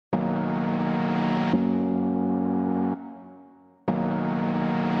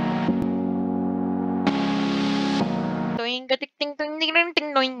doing a tick ting ting ting ting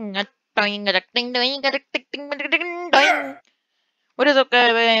ting doing a doing a tick ting doing a tick ting ting ting doing. What is up,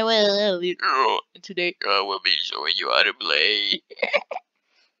 guys? Well, today I will be showing you how to play.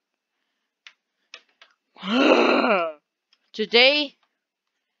 Today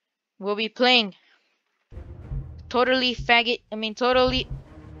we'll be playing totally faggot. I mean, totally.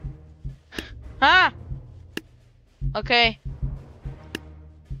 Huh? Okay.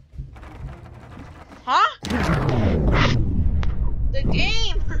 Huh? The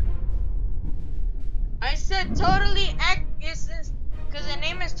game. I said totally accurate because the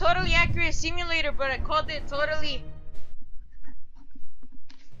name is Totally Accurate Simulator, but I called it totally.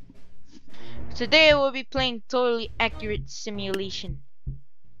 Today we'll be playing Totally Accurate Simulation,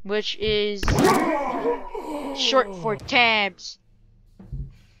 which is short for tabs.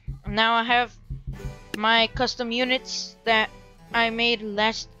 Now I have my custom units that I made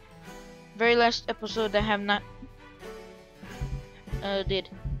very last episode that I have not did.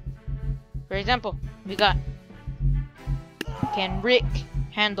 For example, we got, can Rick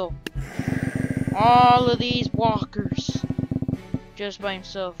handle all of these walkers just by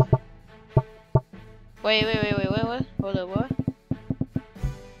himself? Wait, what? Hold up, what?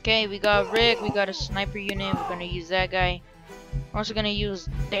 Okay, we got Rick, we got a sniper unit, we're gonna use that guy. We're also gonna use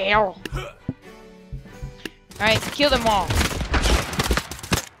Dale. Alright, kill them all.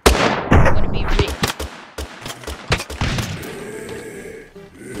 I'm gonna be Rick.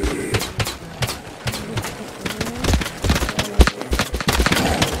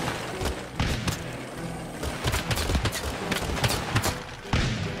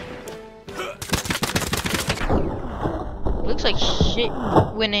 Looks like shit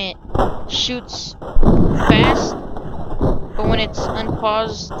when it shoots fast, but when it's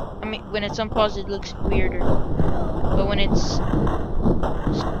unpaused, when it's unpaused it looks weirder, but when it's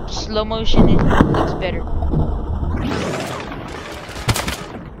slow motion it looks better.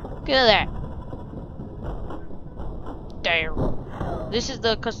 Look at that. There. This is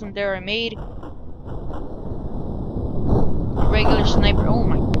the custom there I made. Regular sniper. Oh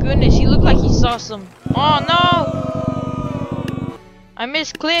my goodness, he looked like he saw some. Oh no! I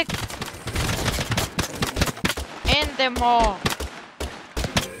misclicked. End them all.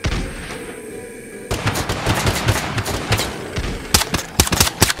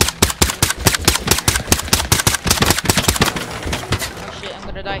 Oh shit, I'm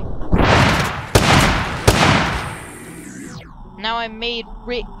gonna die. Now I made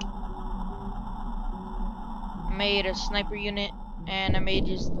Rick. I made a sniper unit and I made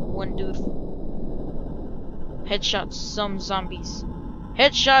just one dude headshot some zombies.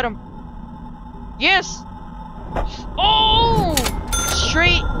 Headshot him. Yes. Oh!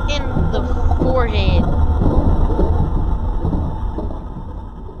 Straight in the forehead.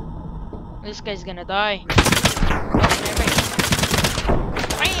 This guy's gonna die.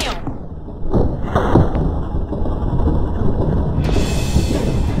 Bam!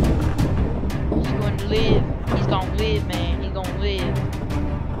 He's going to live. He's gonna live, man. He's gonna live.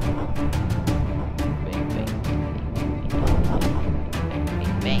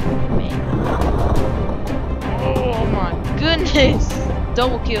 Oh my goodness!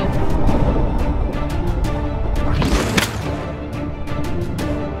 Double kill. Oh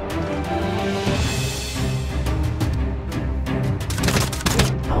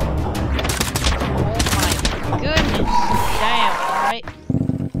my goodness! Damn, alright.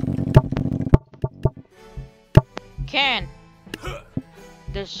 Can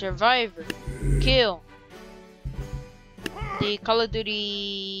the survivor kill the Call of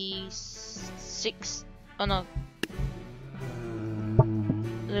Duty 6? Oh no.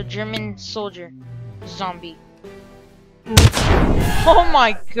 The German soldier zombie. Oh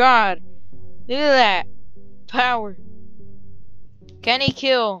my god. Look at that. Power. Can he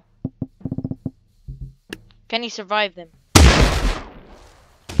kill? Can he survive them?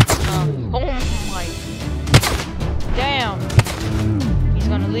 Oh my. Damn. He's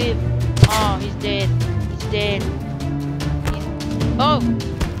gonna live. Oh, he's dead. He's dead. Oh!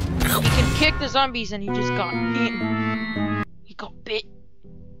 He can kick the zombies and he just got in. He got bit.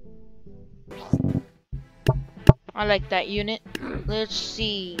 I like that unit. Let's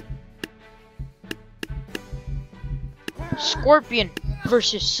see. Scorpion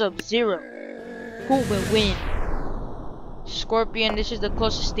versus Sub-Zero. Who will win? Scorpion, this is the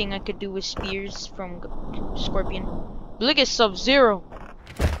closest thing I could do with spears from Scorpion. But look at Sub-Zero.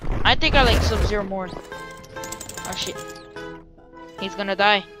 I think I like Sub-Zero more. Oh shit. He's gonna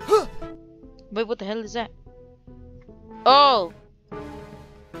die. Wait, what the hell is that? Oh!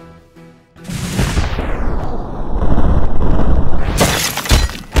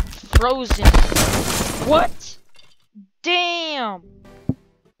 Frozen. What?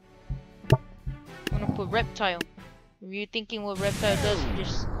 put reptile. If you're thinking what reptile does, it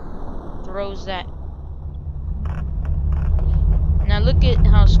just throws that. Now look at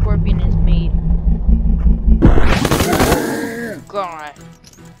how Scorpion is made. God,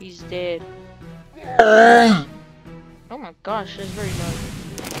 he's dead. Oh my gosh, that's very loud.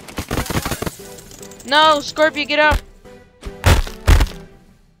 No, Scorpion, get up!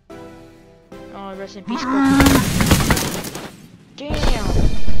 Oh, rest in peace, Scorpion. Damn!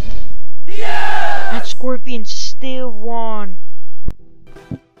 That Scorpion still won.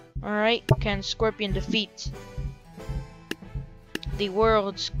 Alright, can Scorpion defeat the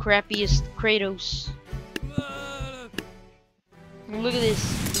world's crappiest Kratos? Look at this.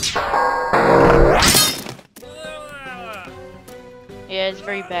 Yeah, it's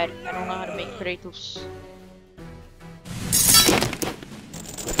very bad. I don't know how to make Kratos.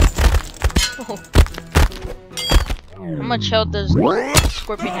 Oh. How much health does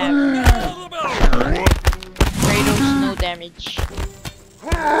Scorpion have? Kratos, no damage.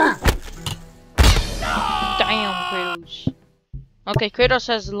 Damn, Kratos. Okay, Kratos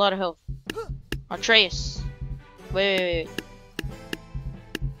has a lot of health. Atreus. Wait.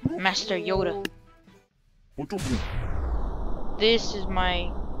 Master Yoda. This is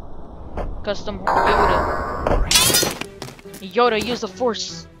my custom Yoda. Yoda, use the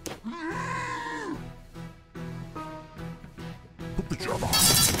Force.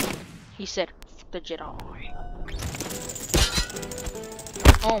 He said, "Fuck the Jedi."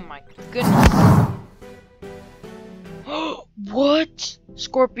 Oh my goodness. What?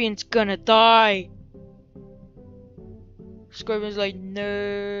 Scorpion's gonna die. Scorpion's like, no.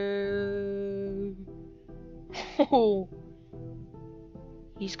 Oh.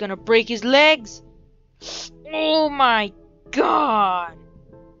 He's gonna break his legs. Oh my god.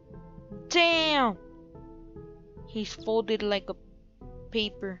 Damn. He's folded like a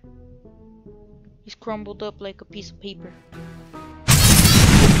paper. He's crumbled up like a piece of paper.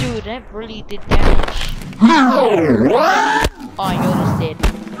 Dude, that really did damage. Oh, Yoda's dead.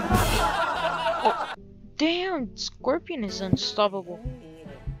 Oh, damn, Scorpion is unstoppable.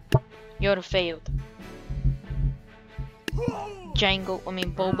 Yoda failed.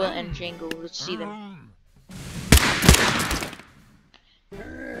 Boba and Jango, let's see them.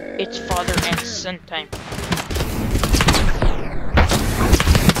 It's father and son time.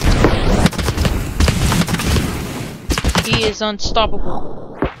 He is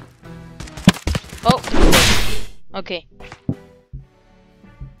unstoppable. Oh, okay.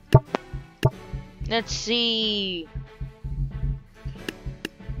 Let's see.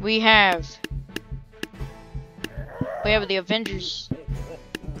 We have the Avengers.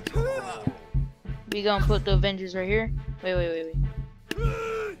 We gonna put the Avengers right here. Wait.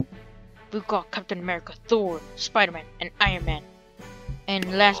 We've got Captain America, Thor, Spider-Man, and Iron Man.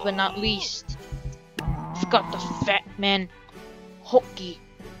 And last but not least, we've got the Fat Man, Hulky.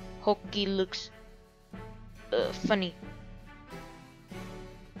 Hulky looks funny.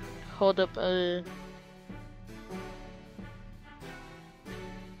 Hold up,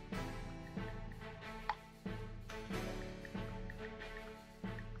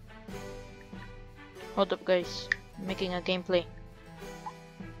 hold up, guys. I'm making a gameplay.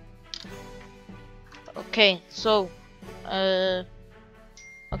 Okay, so, okay,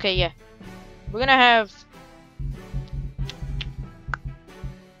 yeah. We're gonna have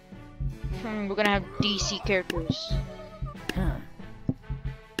DC characters.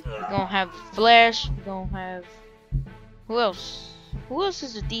 We're gonna have Flash. We're gonna have who else? Who else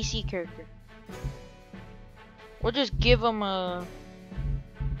is a DC character? We'll just give them a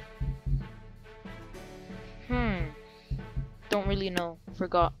don't really know.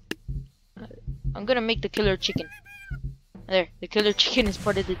 Forgot. I'm gonna make the Killer Chicken. There, the Killer Chicken is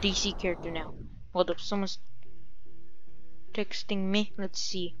part of the DC character now. Hold up, someone's texting me. Let's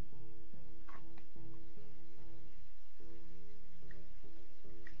see.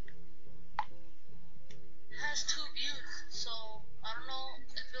 It has 2 views, so I don't know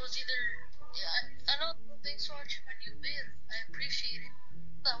if it was either. Yeah, I know. Thanks for watching my new vid. I appreciate it.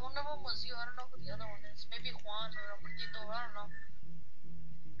 That one of them was you. I don't know who the other one is. Maybe Juan or Robertito. I don't know.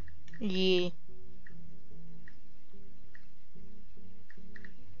 Yeah.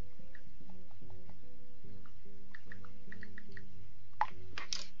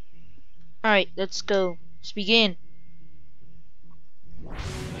 Alright, let's go. Let's begin.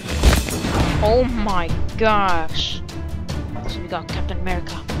 Oh my gosh. So we got Captain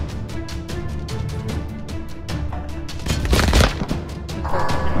America.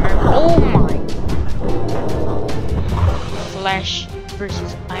 Oh my. Flash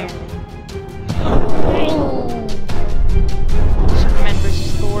versus Iron Man. Oh. Superman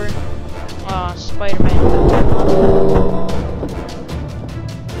versus Thor. Spider-Man.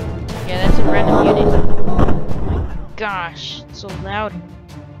 Yeah, that's a random unit. Oh my gosh, it's so loud.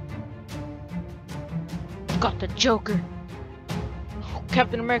 Got the Joker.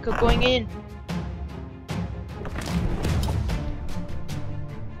 Captain America going in.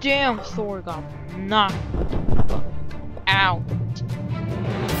 Damn, Thor got knocked out.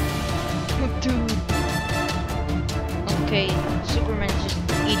 Dude. Okay, Superman's just an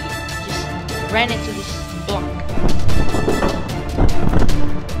idiot. Just ran into this block.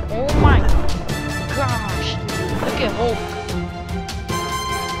 Oh my gosh. Look at Hulk.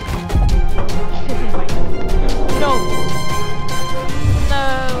 Oh my. No. No,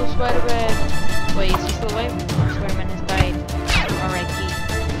 Spider-Man. Wait, is he still alive? Spider-Man has died. R.I.P.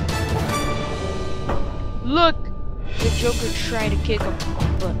 Look! The Joker tried to kick him,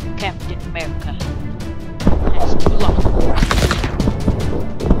 but Captain America has blocked.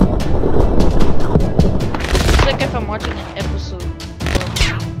 It's like if I'm watching an episode of...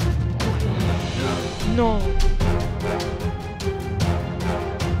 No!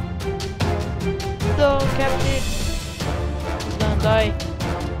 No, Captain! He's gonna die.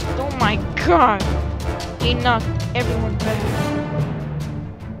 Oh my god! He knocked everyone back.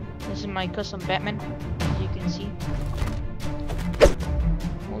 This is my custom Batman, as you can see.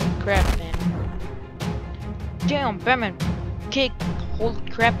 Holy crap, man. Damn, Batman kicked the whole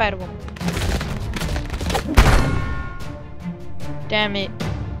crap out of him. Damn it.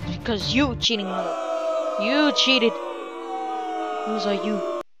 It's because you cheating, mother. You cheated. Whose are you?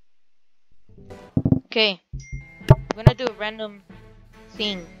 Okay. We're gonna do a random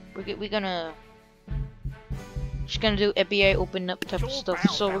thing. We're gonna just gonna do FBI open up type of stuff.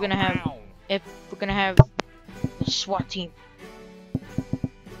 So we're gonna have a SWAT team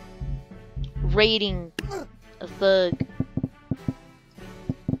raiding a thug.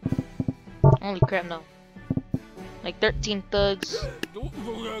 Holy crap, no. Like 13 thugs.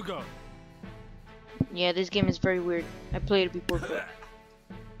 Yeah, this game is very weird. I played it before, but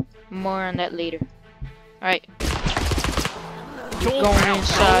more on that later. Alright. Going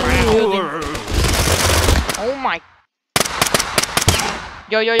inside the building. Oh my.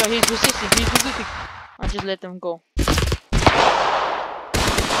 Yo, he's resisting. I'll just let them go.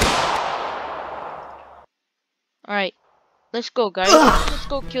 Alright. Let's go, guys. Let's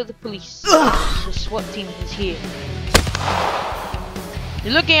go kill the police. The SWAT team is here.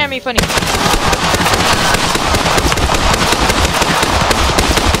 You're looking at me funny.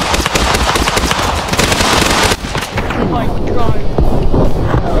 Oh my god.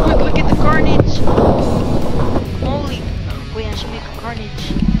 Look at the carnage. Holy. Wait, I should make a carnage.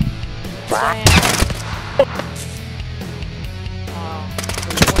 Damn.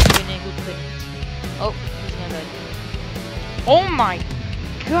 Oh, he's gonna die. Oh my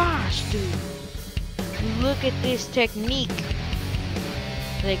gosh, dude. Look at this technique.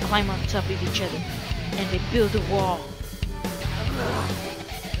 They climb on top of each other and they build a wall.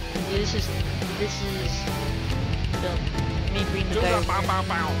 This is let me bring the guy over.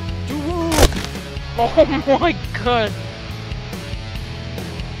 Oh my god.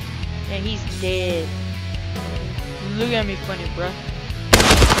 Yeah, he's dead. Look at me funny, bruh.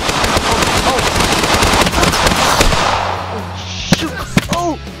 Oh shoot!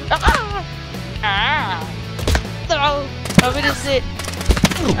 Oh! Ah! Ah! No! I'm gonna sit.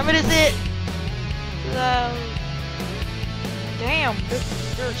 Damn,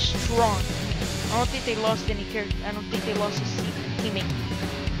 they're strong. I don't think they lost any character. I don't think they lost a teammate.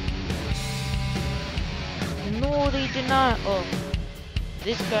 No, they did not. Oh,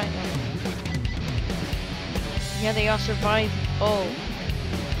 this guy. Yeah, they all survived. Oh.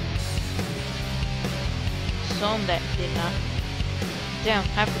 Some that did not. Damn,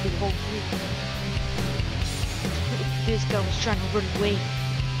 half of the whole group. This guy was trying to run away.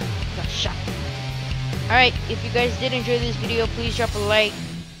 Got shot. Alright, if you guys did enjoy this video, please drop a like.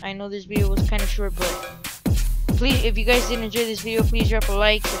 I know this video was kind of short, but please, if you guys did enjoy this video, please drop a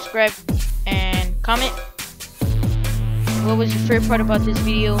like, subscribe, and comment. What was your favorite part about this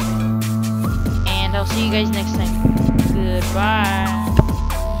video? And I'll see you guys next time. Goodbye.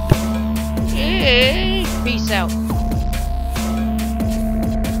 Peace out.